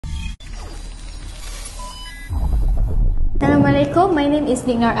Assalamualaikum, my name is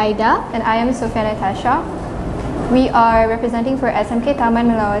Niknar Aida. And I am Sofia Natasha. We are representing for SMK Taman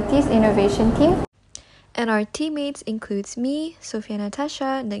Melawati's Innovation Team. And our teammates includes me, Sofia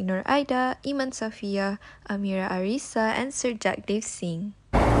Natasha, Niknar Aida, Iman Safia, Amira Arisa, and Sir Jagdev Singh.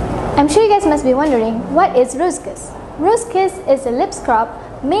 I'm sure you guys must be wondering, what is Rossecus? Rossecus is a lip scrub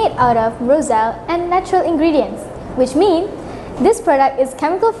made out of roselle and natural ingredients, which mean this product is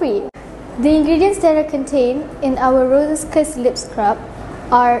chemical free. The ingredients that are contained in our Rossecus lip scrub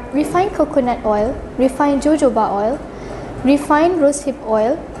are refined coconut oil, refined jojoba oil, refined rosehip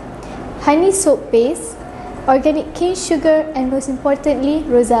oil, honey soap base, organic cane sugar, and most importantly,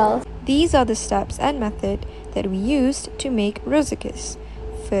 roselle. These are the steps and method that we used to make Rossecus.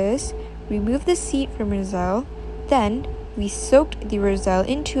 First, remove the seed from roselle. Then, we soaked the roselle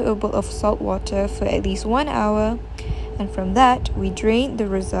into a bowl of salt water for at least 1 hour. And from that, we drained the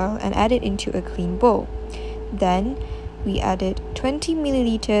roselle and added into a clean bowl. Then, we added 20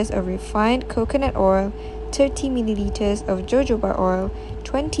 milliliters of refined coconut oil, 30 milliliters of jojoba oil,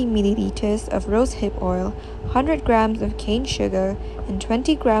 20 milliliters of rosehip oil, 100 grams of cane sugar, and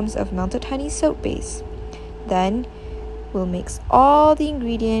 20 grams of melted honey soap base. Then, we'll mix all the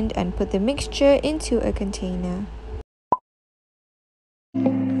ingredient and put the mixture into a container.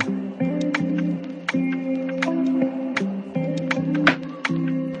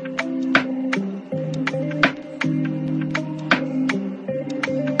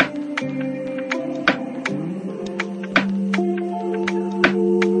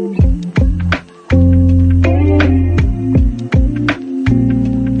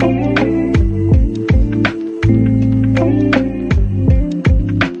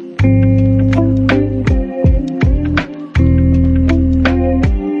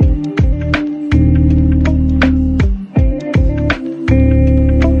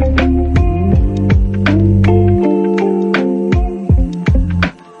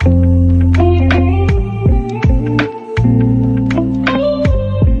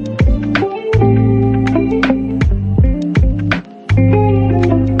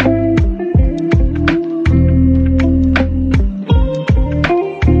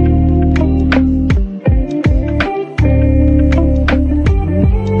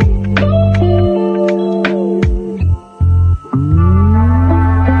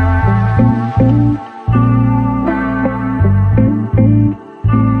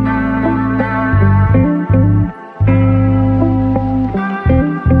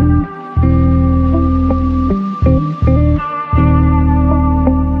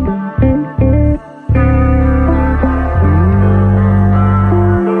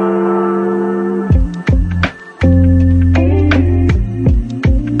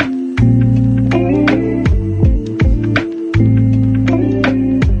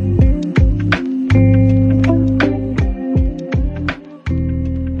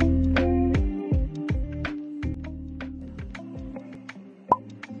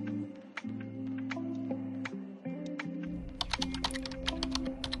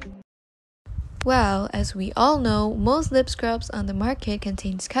 Well, as we all know, most lip scrubs on the market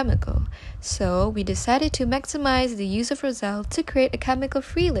contains chemical, so we decided to maximize the use of roselle to create a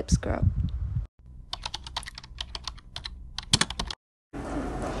chemical-free lip scrub.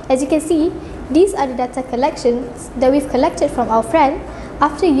 As you can see, these are the data collections that we've collected from our friend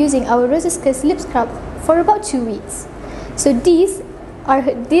after using our Rossecus lip scrub for about 2 weeks. So this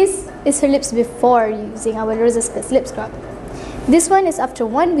is her lips before using our Rossecus lip scrub. This one is after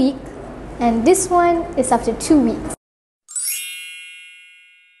 1 week, and this one is after 2 weeks.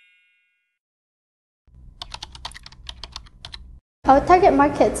 Our target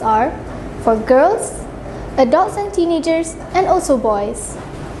markets are for girls, adults and teenagers, and also boys.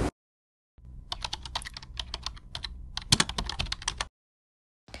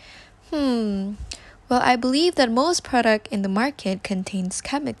 Well, I believe that most product in the market contains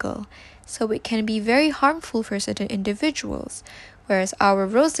chemical, so it can be very harmful for certain individuals, whereas our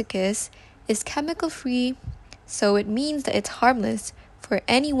Rossecus is chemical-free, so it means that it's harmless for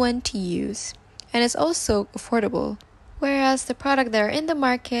anyone to use, and it's also affordable, whereas the products that are in the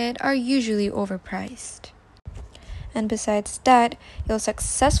market are usually overpriced. And besides that, you'll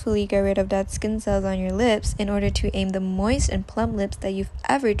successfully get rid of dead skin cells on your lips in order to aim the moist and plump lips that you've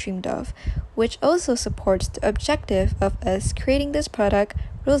ever dreamed of, which also supports the objective of us creating this product,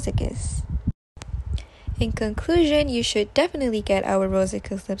 Rossecus. In conclusion, you should definitely get our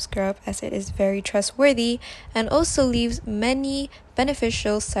Rossecus lip scrub as it is very trustworthy and also leaves many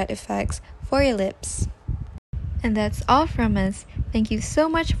beneficial side effects for your lips. And that's all from us. Thank you so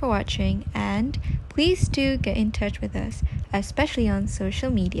much for watching, and please do get in touch with us, especially on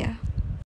social media.